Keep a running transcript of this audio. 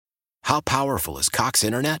How powerful is Cox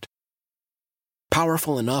Internet?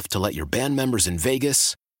 Powerful enough to let your band members in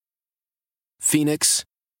Vegas, Phoenix,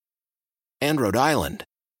 and Rhode Island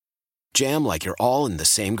jam like you're all in the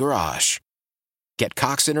same garage. Get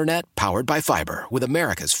Cox Internet powered by fiber with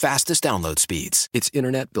America's fastest download speeds. It's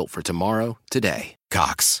internet built for tomorrow, today.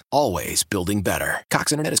 Cox, always building better.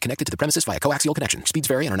 Cox Internet is connected to the premises via coaxial connection. Speeds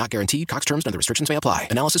vary and are not guaranteed. Cox terms and other restrictions may apply.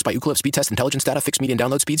 Analysis by Ookla Speed Test Intelligence Data. Fixed median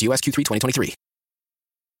download speeds. US Q3 2023.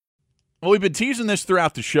 Well, we've been teasing this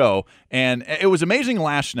throughout the show, and it was amazing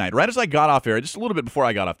last night. Right as I got off air, just a little bit before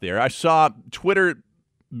I got off the air, I saw Twitter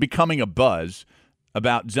becoming a buzz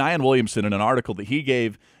about Zion Williamson in an article that he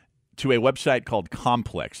gave to a website called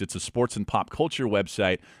Complex. It's a sports and pop culture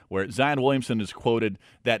website where Zion Williamson is quoted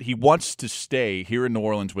that he wants to stay here in New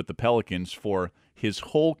Orleans with the Pelicans for his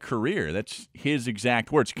whole career. That's his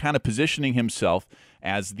exact words, kind of positioning himself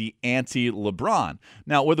as the anti-LeBron.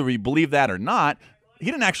 Now, whether we believe that or not, he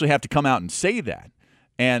didn't actually have to come out and say that.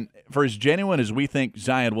 And for as genuine as we think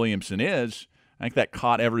Zion Williamson is, I think that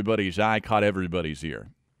caught everybody's eye, caught everybody's ear.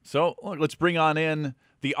 So look, let's bring on in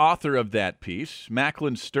the author of that piece,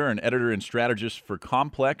 Macklin Stern, editor and strategist for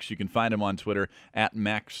Complex. You can find him on Twitter at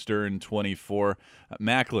MacStern24.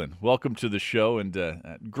 Macklin, welcome to the show, and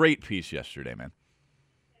great piece yesterday, man.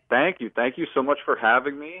 Thank you. Thank you so much for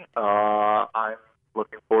having me. I'm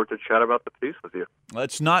looking forward to chat about the piece with you.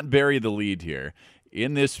 Let's not bury the lead here.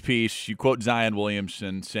 In this piece, you quote Zion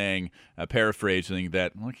Williamson saying, paraphrasing,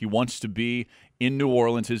 that look, he wants to be in New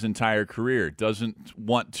Orleans his entire career, doesn't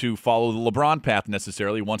want to follow the LeBron path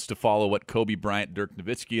necessarily, wants to follow what Kobe Bryant, Dirk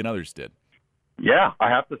Nowitzki, and others did. Yeah, I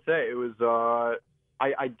have to say, it was,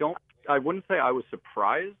 I wouldn't say I was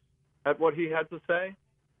surprised at what he had to say.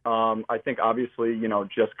 I think obviously,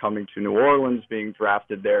 just coming to New Orleans, being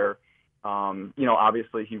drafted there,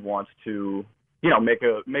 obviously he wants to,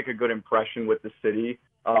 make a good impression with the city.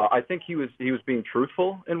 I think he was being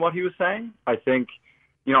truthful in what he was saying. I think,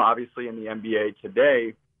 obviously in the NBA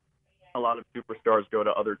today, a lot of superstars go to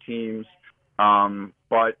other teams.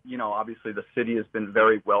 But, obviously the city has been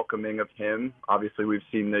very welcoming of him. Obviously we've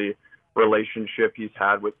seen the relationship he's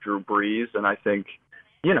had with Drew Brees. And I think,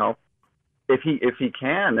 if he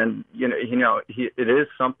can, and, it is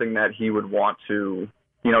something that he would want to,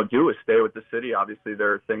 do is stay with the city. Obviously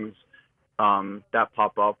there are things that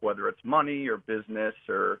pop up, whether it's money or business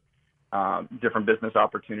or different business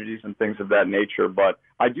opportunities and things of that nature. But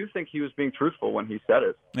I do think he was being truthful when he said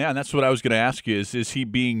it. Yeah, and that's what I was going to ask you. Is he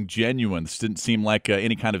being genuine? This didn't seem like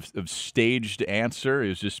any kind of staged answer. It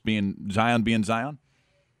was just being Zion being Zion?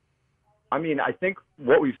 I mean, I think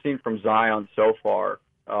what we've seen from Zion so far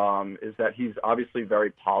is that he's obviously very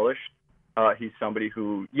polished. He's somebody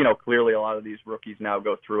who, clearly a lot of these rookies now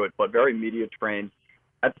go through it, but very media trained.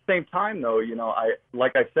 At the same time, though,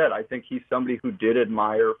 like I said, I think he's somebody who did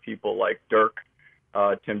admire people like Dirk,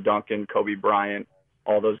 Tim Duncan, Kobe Bryant,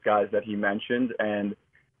 all those guys that he mentioned. And,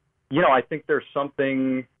 I think there's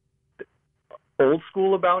something old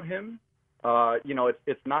school about him.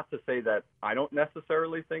 It's not to say that I don't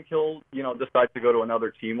necessarily think he'll, decide to go to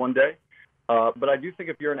another team one day. But I do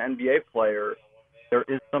think if you're an NBA player, there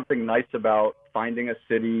is something nice about finding a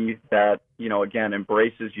city that, again,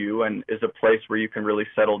 embraces you and is a place where you can really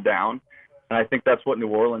settle down. And I think that's what New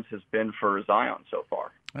Orleans has been for Zion so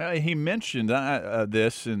far. He mentioned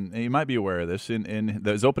this, and you might be aware of this, in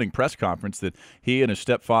his opening press conference, that he and his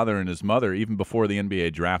stepfather and his mother, even before the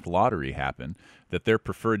NBA draft lottery happened, that their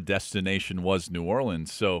preferred destination was New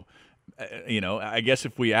Orleans. So, I guess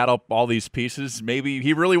if we add up all these pieces, maybe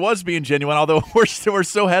he really was being genuine, although we're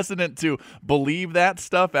so hesitant to believe that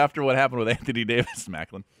stuff after what happened with Anthony Davis,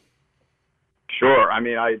 Macklin. Sure. I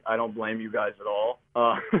mean, I don't blame you guys at all.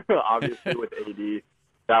 Obviously, with AD,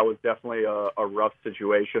 that was definitely a rough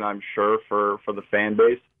situation, I'm sure, for the fan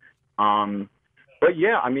base. But,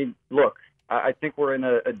 yeah, I mean, look, I think we're in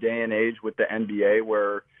a day and age with the NBA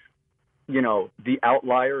where, the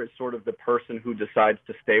outlier is sort of the person who decides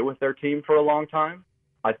to stay with their team for a long time.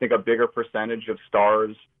 I think a bigger percentage of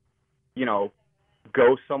stars,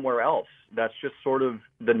 go somewhere else. That's just sort of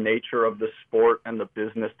the nature of the sport and the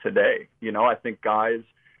business today. I think guys,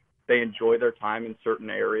 they enjoy their time in certain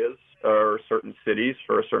areas or certain cities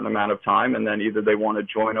for a certain amount of time, and then either they want to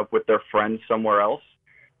join up with their friends somewhere else,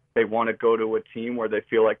 they want to go to a team where they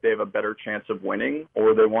feel like they have a better chance of winning,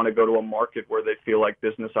 or they want to go to a market where they feel like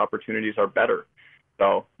business opportunities are better.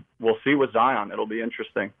 So we'll see with Zion. It'll be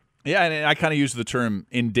interesting. Yeah, and I kind of use the term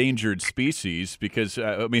endangered species because,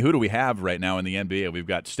 who do we have right now in the NBA? We've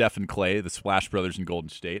got Steph and Clay, the Splash Brothers in Golden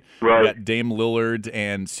State. Right. We've got Dame Lillard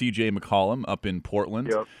and C.J. McCollum up in Portland.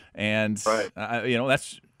 Yep. And, right.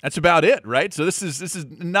 That's about it, right? So this is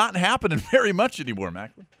not happening very much anymore,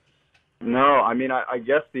 Macklin. No, I mean, I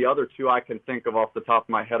guess the other two I can think of off the top of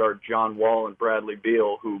my head are John Wall and Bradley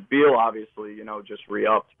Beal, who Beal obviously, just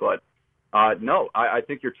re-upped. But no, I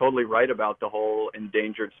think you're totally right about the whole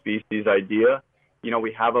endangered species idea.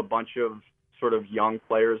 We have a bunch of sort of young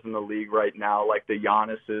players in the league right now, like the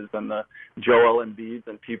Giannis's and the Joel Embiids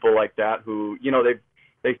and people like that who,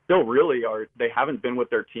 they still really are, they haven't been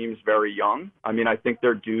with their teams very young. I mean, I think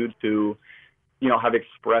they're dudes who, have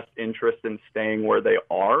expressed interest in staying where they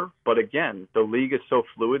are. But again, the league is so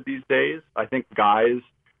fluid these days. I think guys,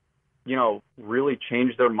 really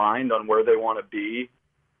change their mind on where they want to be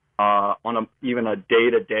on even a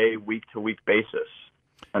day-to-day, week-to-week basis.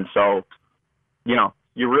 And so,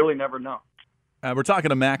 you really never know. We're talking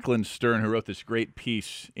to Macklin Stern, who wrote this great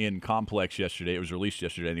piece in Complex yesterday. It was released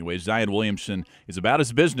yesterday anyway. Zion Williamson is about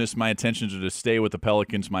his business. My intentions are to stay with the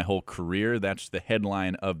Pelicans my whole career. That's the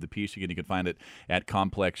headline of the piece. Again, you can find it at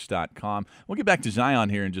complex.com. We'll get back to Zion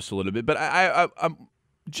here in just a little bit, but I'm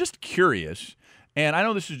just curious, and I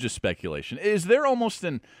know this is just speculation. Is there almost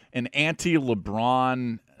an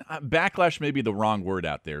anti-LeBron backlash, may be the wrong word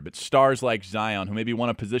out there, but stars like Zion who maybe want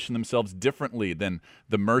to position themselves differently than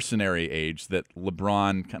the mercenary age that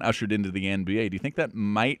LeBron kind of ushered into the NBA? Do you think that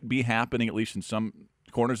might be happening, at least in some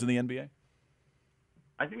corners of the NBA?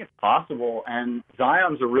 I think it's possible, and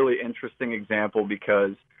Zion's a really interesting example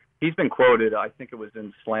because he's been quoted, I think it was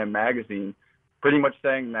in Slam magazine, pretty much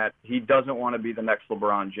saying that he doesn't want to be the next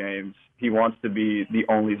LeBron James. He wants to be the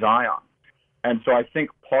only Zion. And so I think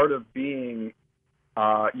part of being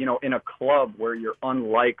in a club where you're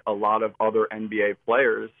unlike a lot of other NBA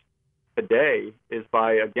players today is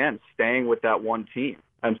by, again, staying with that one team.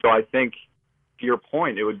 And so I think, to your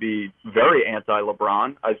point, it would be very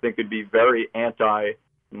anti-LeBron. I think it'd be very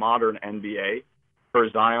anti-modern NBA for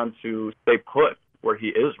Zion to stay put where he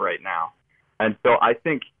is right now. And so I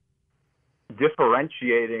think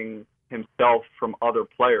differentiating himself from other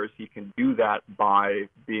players, he can do that by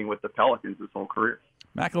being with the Pelicans his whole career.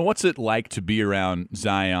 Macklin, what's it like to be around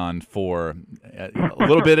Zion for a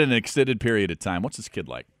little bit in an extended period of time? What's this kid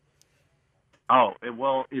like? Oh,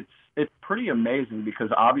 well, it's pretty amazing because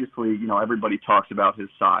obviously, everybody talks about his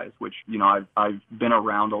size, which, I've been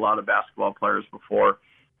around a lot of basketball players before.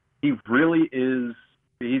 He really is,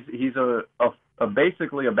 he's a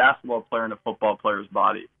basically a basketball player in a football player's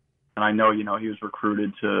body. And I know, he was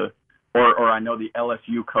recruited to, or I know the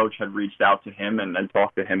LSU coach had reached out to him and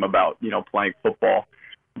talked to him about, playing football.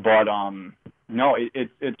 But no,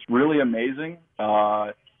 it's really amazing.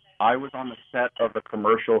 I was on the set of a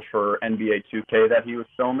commercial for NBA 2K that he was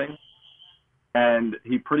filming, and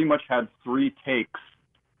he pretty much had 3 takes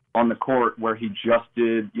on the court where he just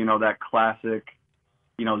did, that classic,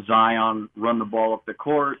 Zion run the ball up the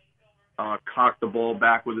court, cock the ball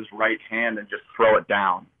back with his right hand and just throw it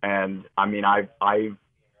down. And I mean, I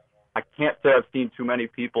can't say I've seen too many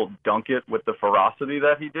people dunk it with the ferocity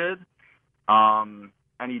that he did.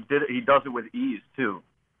 And he does it with ease too.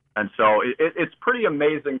 And so it's pretty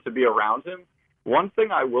amazing to be around him. One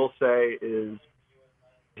thing I will say is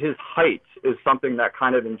his height is something that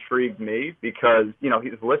kind of intrigued me because,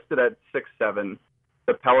 he's listed at 6'7".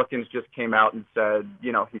 The Pelicans just came out and said,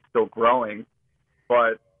 he's still growing.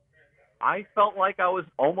 But I felt like I was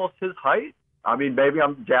almost his height. I mean, maybe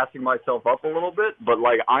I'm gassing myself up a little bit, but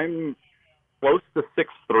I'm close to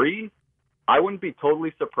 6'3". I wouldn't be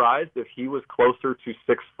totally surprised if he was closer to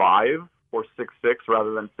 6'5" or 6'6"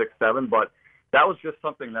 rather than 6'7", but that was just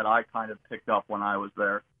something that I kind of picked up when I was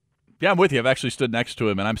there. Yeah, I'm with you. I've actually stood next to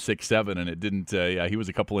him, and I'm 6'7", and it didn't. He was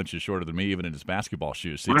a couple inches shorter than me, even in his basketball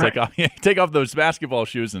shoes. So you take off those basketball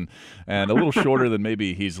shoes, and a little shorter than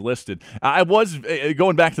maybe he's listed. I was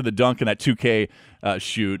going back to the dunk in that 2K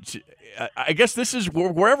shoot. I guess this is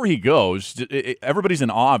wherever he goes, everybody's in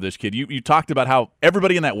awe of this kid. You talked about how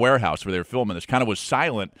everybody in that warehouse where they were filming this kind of was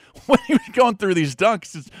silent when he was going through these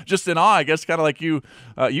dunks, it's just in awe. I guess kind of like you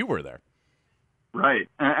were there. Right,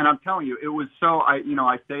 and I'm telling you, it was so. I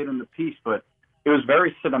say it in the piece, but it was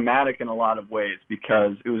very cinematic in a lot of ways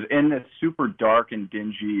because it was in this super dark and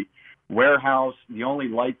dingy warehouse. The only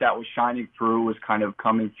light that was shining through was kind of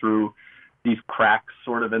coming through these cracks,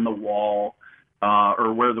 sort of in the wall.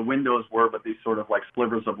 Or where the windows were, but these sort of like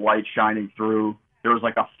slivers of light shining through. There was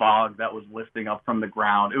like a fog that was lifting up from the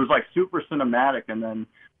ground. It was like super cinematic. And then,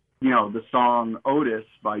 the song Otis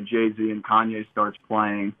by Jay-Z and Kanye starts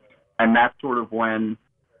playing. And that's sort of when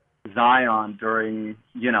Zion during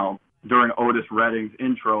Otis Redding's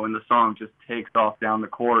intro in the song just takes off down the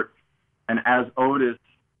court. And as Otis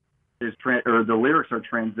the lyrics are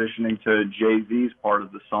transitioning to Jay-Z's part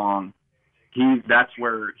of the song, that's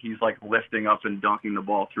where he's like lifting up and dunking the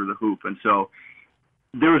ball through the hoop. And so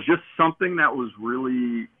there was just something that was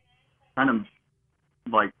really kind of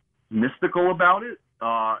like mystical about it.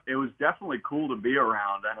 It was definitely cool to be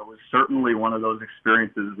around, and it was certainly one of those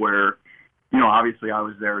experiences where, obviously I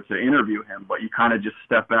was there to interview him, but you kind of just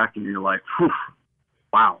step back and you're like, whew,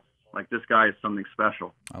 wow. Like, this guy is something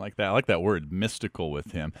special. I like that. I like that word, mystical,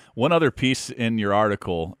 with him. One other piece in your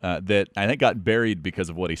article that I think got buried because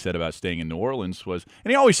of what he said about staying in New Orleans was,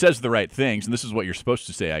 and he always says the right things, and this is what you're supposed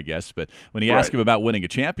to say, I guess, but when he asked him about winning a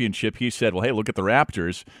championship, he said, well, hey, look at the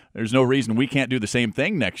Raptors. There's no reason we can't do the same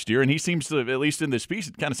thing next year, and he seems to, at least in this piece,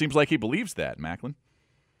 it kind of seems like he believes that, Macklin.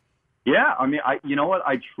 Yeah, I mean, you know what?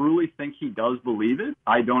 I truly think he does believe it.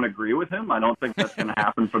 I don't agree with him. I don't think that's going to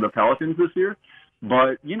happen for the Pelicans this year.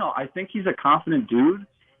 But, I think he's a confident dude.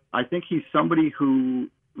 I think he's somebody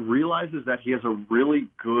who realizes that he has a really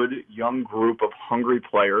good young group of hungry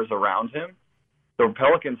players around him. The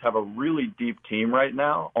Pelicans have a really deep team right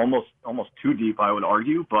now, almost too deep, I would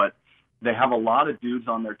argue. But they have a lot of dudes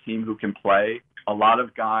on their team who can play, a lot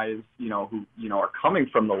of guys, who, are coming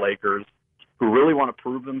from the Lakers who really want to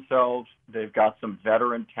prove themselves. They've got some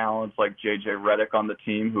veteran talents like J.J. Redick on the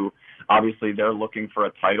team who obviously they're looking for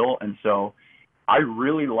a title. And so I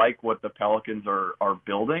really like what the Pelicans are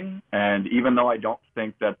building. And even though I don't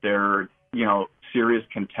think that they're, serious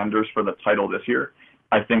contenders for the title this year,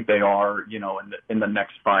 I think they are, in the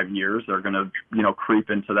next 5 years, they're going to,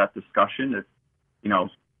 creep into that discussion if,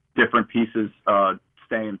 different pieces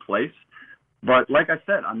stay in place. But like I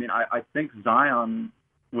said, I mean, I think Zion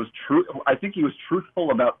was true. I think he was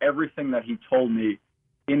truthful about everything that he told me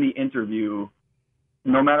in the interview,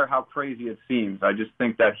 no matter how crazy it seems. I just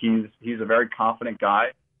think that he's a very confident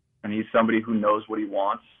guy, and he's somebody who knows what he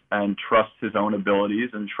wants and trusts his own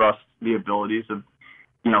abilities and trusts the abilities of,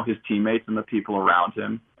 his teammates and the people around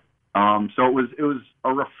him. So it was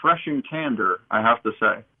a refreshing candor, I have to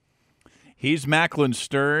say. He's Macklin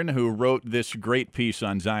Stern, who wrote this great piece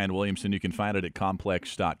on Zion Williamson. You can find it at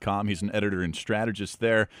complex.com. He's an editor and strategist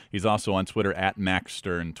there. He's also on Twitter at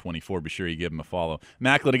MacStern24. Be sure you give him a follow.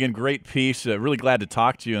 Macklin, again, great piece. Really glad to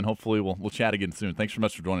talk to you, and hopefully we'll chat again soon. Thanks so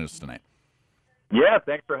much for joining us tonight. Yeah,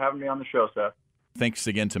 thanks for having me on the show, Seth. Thanks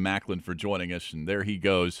again to Macklin for joining us, and there he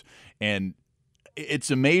goes. And it's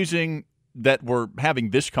amazing that we're having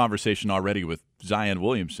this conversation already with Zion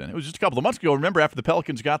Williamson. It was just a couple of months ago. Remember, after the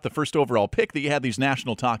Pelicans got the first overall pick, that you had these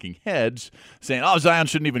national talking heads saying, oh, Zion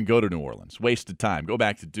shouldn't even go to New Orleans. Wasted time. Go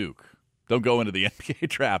back to Duke. Don't go into the NBA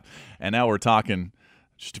trap. And now we're talking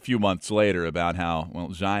just a few months later about how,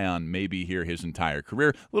 well, Zion may be here his entire career.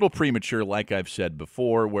 A little premature, like I've said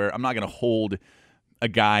before, where I'm not going to hold a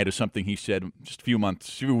guy to something he said just a few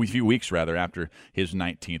weeks after his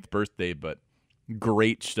 19th birthday, but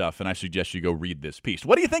great stuff, and I suggest you go read this piece.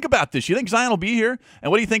 What do you think about this? You think Zion will be here?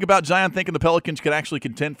 And what do you think about Zion thinking the Pelicans could actually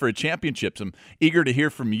contend for a championship? I'm eager to hear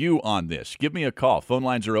from you on this. Give me a call. Phone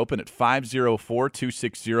lines are open at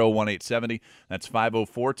 504-260-1870. That's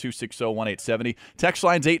 504-260-1870. Text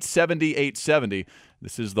line's 870-870.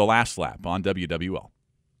 This is The Last Lap on WWL.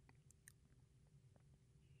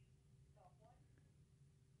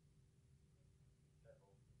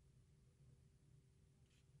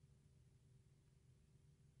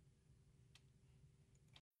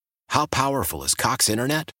 How powerful is Cox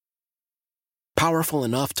Internet? Powerful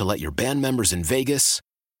enough to let your band members in Vegas,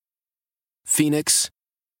 Phoenix,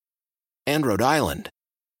 and Rhode Island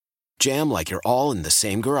jam like you're all in the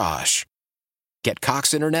same garage. Get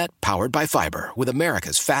Cox Internet powered by fiber with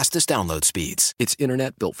America's fastest download speeds. It's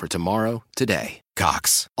internet built for tomorrow, today.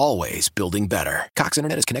 Cox, always building better. Cox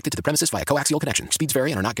Internet is connected to the premises via coaxial connection. Speeds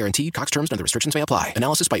vary and are not guaranteed. Cox terms and other restrictions may apply.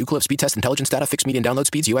 Analysis by Ookla of Speed Test Intelligence Data. Fixed median download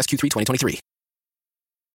speeds. US Q3 2023.